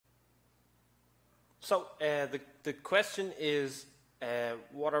So the question is,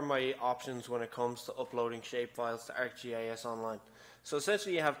 what are my options when it comes to uploading shapefiles to ArcGIS Online? So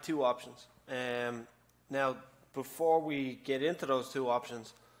essentially you have two options. Now, before we get into those two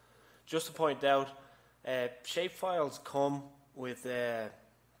options, just to point out, shapefiles come with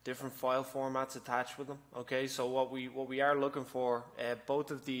different file formats attached with them. Okay, so what we are looking for,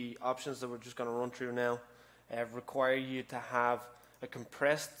 both of the options that we're just going to run through now, require you to have a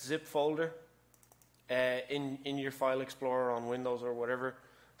compressed zip folder in your file explorer on Windows or whatever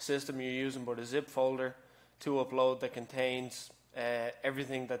system you're using, but a zip folder to upload that contains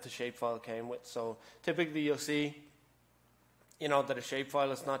everything that the shapefile came with. So typically you'll see, that a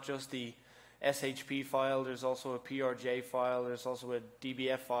shapefile is not just the SHP file. There's also a PRJ file. There's also a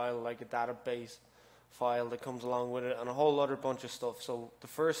DBF file, like a database file that comes along with it, and a whole other bunch of stuff. So the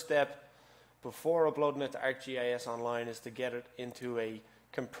first step before uploading it to ArcGIS Online is to get it into a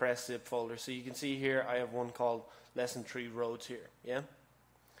compressed zip folder. So you can see here I have one called Lesson 3 Roads here. Yeah.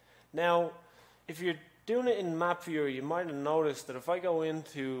 Now, if you're doing it in Map Viewer, you might have noticed that if I go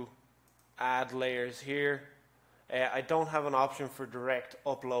into Add Layers here, I don't have an option for direct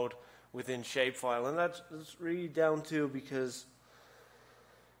upload within Shapefile, and that's really down to because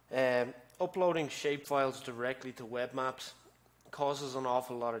uploading shapefiles directly to web maps causes an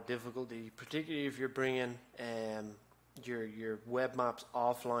awful lot of difficulty, particularly if you're bringing your web maps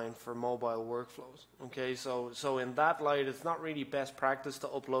offline for mobile workflows. Okay, so in that light, it's not really best practice to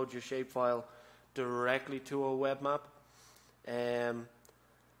upload your shapefile directly to a web map,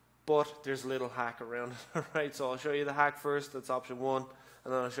 but there's a little hack around it. Right, so I'll show you the hack first. That's option 1,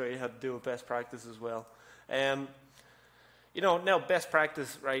 and then I'll show you how to do it best practice as well. Now best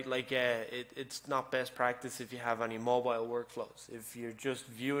practice, right, like it's not best practice if you have any mobile workflows. If you're just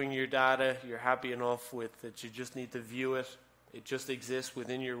viewing your data, you're happy enough with that, you just need to view it, it just exists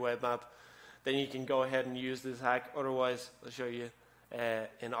within your web map, then you can go ahead and use this hack. Otherwise, I'll show you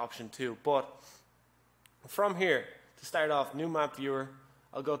in option 2. But from here, to start off, new map viewer,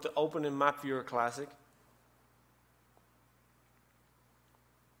 I'll go to Open in Map Viewer Classic.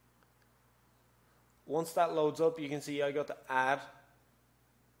 Once that loads up, you can see I got to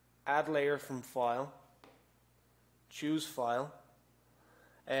add layer from file, choose file,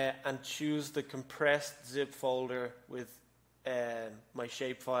 and choose the compressed zip folder with my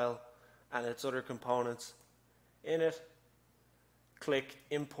shapefile and its other components in it. Click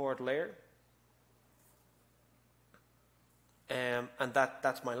import layer, and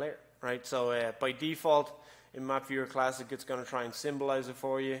that's my layer, right? So by default, in Map Viewer Classic, it's going to try and symbolize it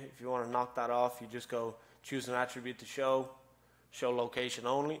for you. If you want to knock that off, you just go choose an attribute to show location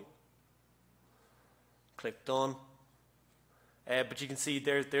only, click done. But you can see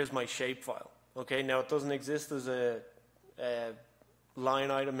there's my shapefile. Okay, now it doesn't exist as a line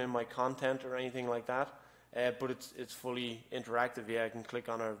item in my content or anything like that, but it's fully interactive. Yeah, I can click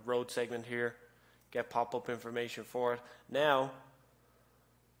on a road segment here, get pop-up information for it. Now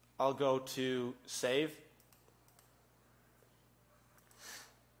I'll go to save.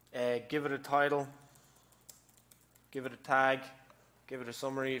 Give it a title, give it a tag, give it a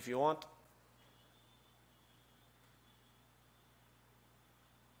summary if you want.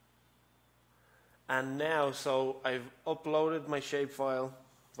 And now, so I've uploaded my shapefile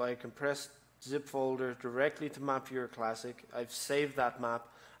via compressed zip folder directly to Map Viewer Classic. I've saved that map,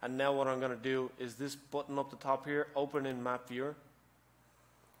 and now what I'm going to do is this button up the top here, Open in Map Viewer.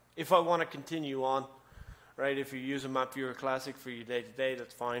 If I want to continue on, right, if you're using Map Viewer Classic for your day-to-day,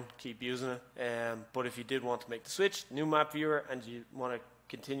 that's fine, keep using it. But if you did want to make the switch, new Map Viewer, and you want to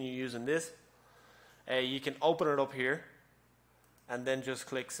continue using this, you can open it up here and then just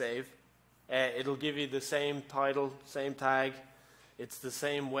click Save. It'll give you the same title, same tag, it's the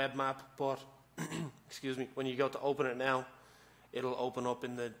same web map, but excuse me, when you go to open it now, it'll open up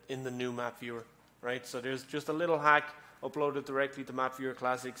in the new Map Viewer, right? So there's just a little hack. Upload it directly to Map Viewer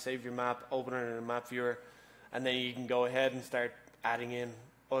Classic, save your map, open it in a Map Viewer, and then you can go ahead and start adding in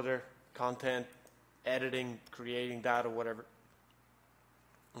other content, editing, creating data, whatever.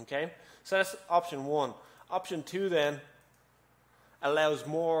 Okay, so that's option 1. Option 2 then allows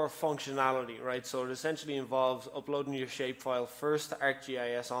more functionality, right? So it essentially involves uploading your shapefile first to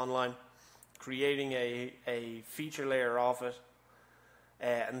ArcGIS Online, creating a feature layer of it,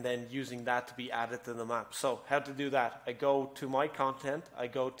 and then using that to be added to the map. So how to do that? I go to my content, I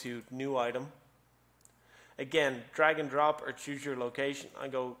go to new item. Again, drag and drop or choose your location. I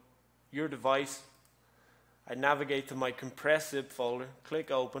go your device. I navigate to my compressed zip folder,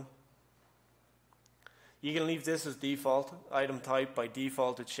 click open. You can leave this as default. Item type by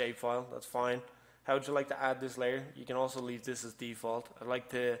default it's shapefile, that's fine. How would you like to add this layer? You can also leave this as default. I'd like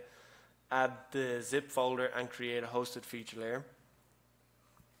to add the zip folder and create a hosted feature layer.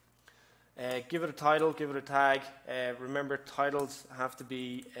 Give it a title, give it a tag. Remember, titles have to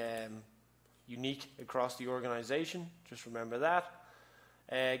be unique across the organization. Just remember that.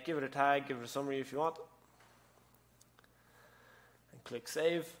 Give it a tag, give it a summary if you want. And click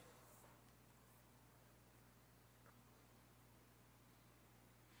save.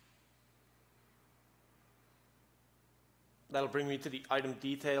 That'll bring me to the item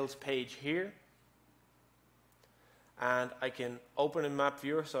details page here. And I can open in map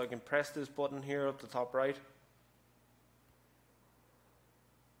viewer, so I can press this button here up the top right.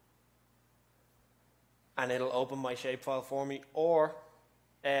 And it'll open my shapefile for me. Or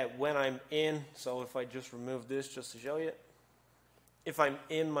when I'm in, so if I just remove this just to show you, if I'm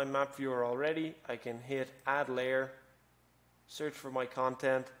in my map viewer already, I can hit add layer, search for my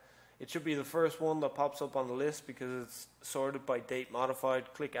content. It should be the first one that pops up on the list because it's sorted by date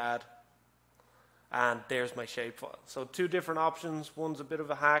modified. Click add, and there's my shapefile. So two different options. One's a bit of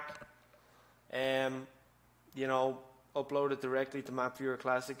a hack, you know, upload it directly to Map Viewer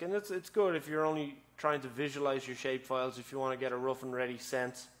Classic, and it's good if you're only trying to visualize your shapefiles. If you want to get a rough and ready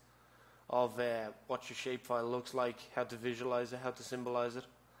sense of what your shapefile looks like, how to visualize it, how to symbolize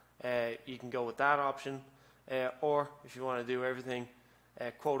it, you can go with that option. Or if you want to do everything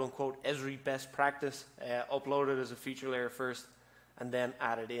quote unquote Esri best practice, upload it as a feature layer first and then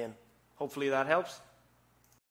add it in. Hopefully that helps.